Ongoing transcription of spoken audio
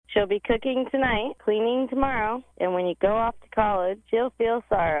She'll be cooking tonight, cleaning tomorrow, and when you go off to college, she'll feel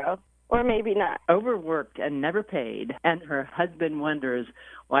sorrow. Or maybe not. Overworked and never paid, and her husband wonders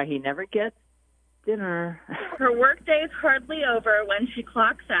why he never gets dinner. Her workday's hardly over when she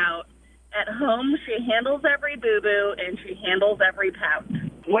clocks out. At home, she handles every boo-boo, and she handles every pout.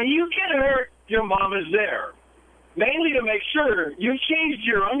 When you get hurt, your mom is there, mainly to make sure you changed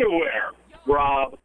your underwear, Rob.